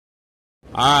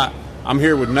I'm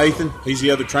here with Nathan. He's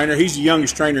the other trainer. He's the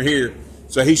youngest trainer here,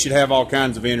 so he should have all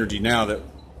kinds of energy now that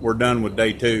we're done with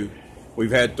day 2.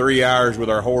 We've had 3 hours with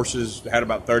our horses, had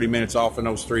about 30 minutes off in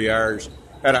those 3 hours,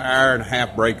 had an hour and a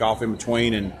half break off in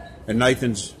between, and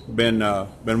Nathan's been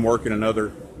working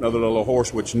another little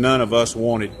horse, which none of us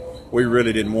wanted. We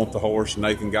really didn't want the horse, and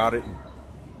Nathan got it.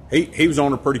 He was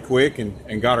on her pretty quick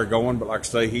and got her going, but like I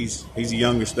say, he's the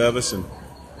youngest of us and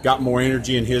got more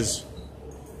energy, and his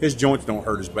joints don't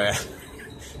hurt as bad.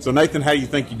 So Nathan, how do you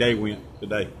think your day went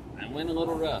today? It went a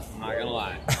little rough, I'm not gonna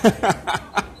lie.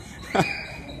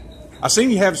 I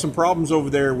seen you have some problems over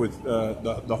there with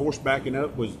the horse backing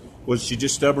up. Was she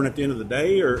just stubborn at the end of the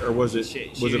day, or was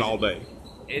it all day?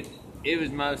 It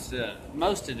was most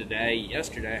of the day.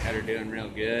 Yesterday I had her doing real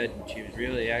good. She was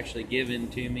really actually giving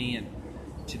to me, and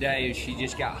today she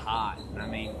just got hot. I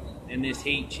mean, in this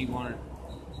heat, she wanted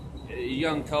a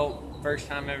young colt, first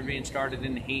time ever being started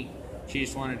in the heat. She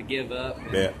just wanted to give up.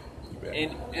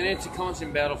 And it's a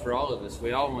constant battle for all of us.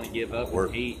 We all want to give up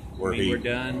in heat. We're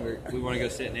done. We want to go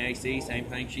sit in the AC. Same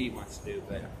thing she wants to do.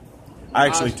 But I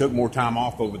actually took more time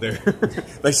off over there.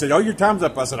 They said, "Oh, your time's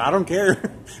up." I said, "I don't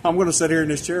care. I'm going to sit here in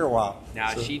this chair a while." No,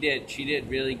 so, she did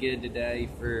really good today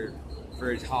for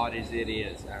as hot as it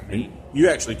is. I mean, you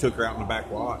actually took her out in the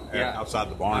back lot, outside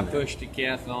the barn. I pushed the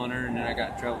calf on her, and then I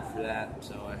got in trouble for that,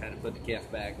 so I had to put the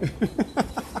calf back.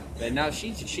 But no,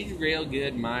 she's real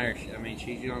good mire. I mean,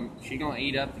 she's gonna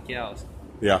eat up the cows.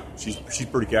 Yeah, she's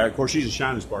pretty cow. Of course, she's a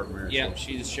shining spark mare. Yeah, so.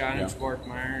 She's a shining spark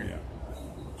mire. Yeah.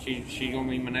 She's gonna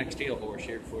be my next steel horse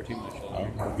here before too much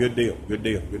longer. Oh, good deal.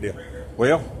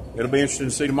 Well, it'll be interesting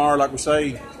to see tomorrow, like we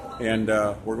say. And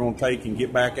we're going to take and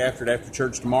get back after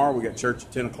church tomorrow. We got church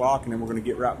at 10 o'clock, and then we're going to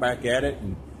get right back at it.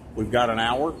 And we've got an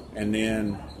hour, and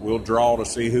then we'll draw to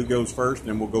see who goes first, and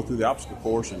then we'll go through the obstacle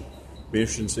course and be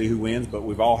interested to see who wins. But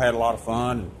we've all had a lot of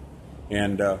fun,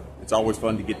 and it's always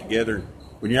fun to get together.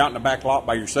 When you're out in the back lot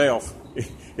by yourself,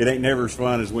 it ain't never as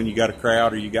fun as when you got a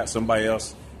crowd or you got somebody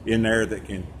else in there that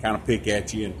can kind of pick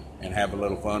at you and have a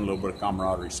little fun, a little bit of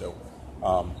camaraderie. So,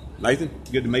 Nathan,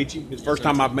 good to meet you. It's the first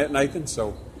time I've met Nathan,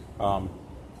 so...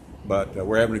 but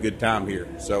we're having a good time here.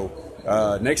 So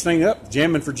next thing up,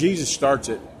 Jamming for Jesus starts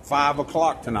at 5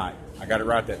 o'clock tonight. I got it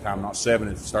right that time, not 7.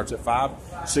 It starts at 5.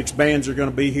 6 bands are going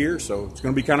to be here, so it's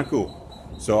going to be kind of cool.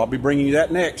 So I'll be bringing you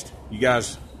that next. You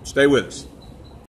guys stay with us.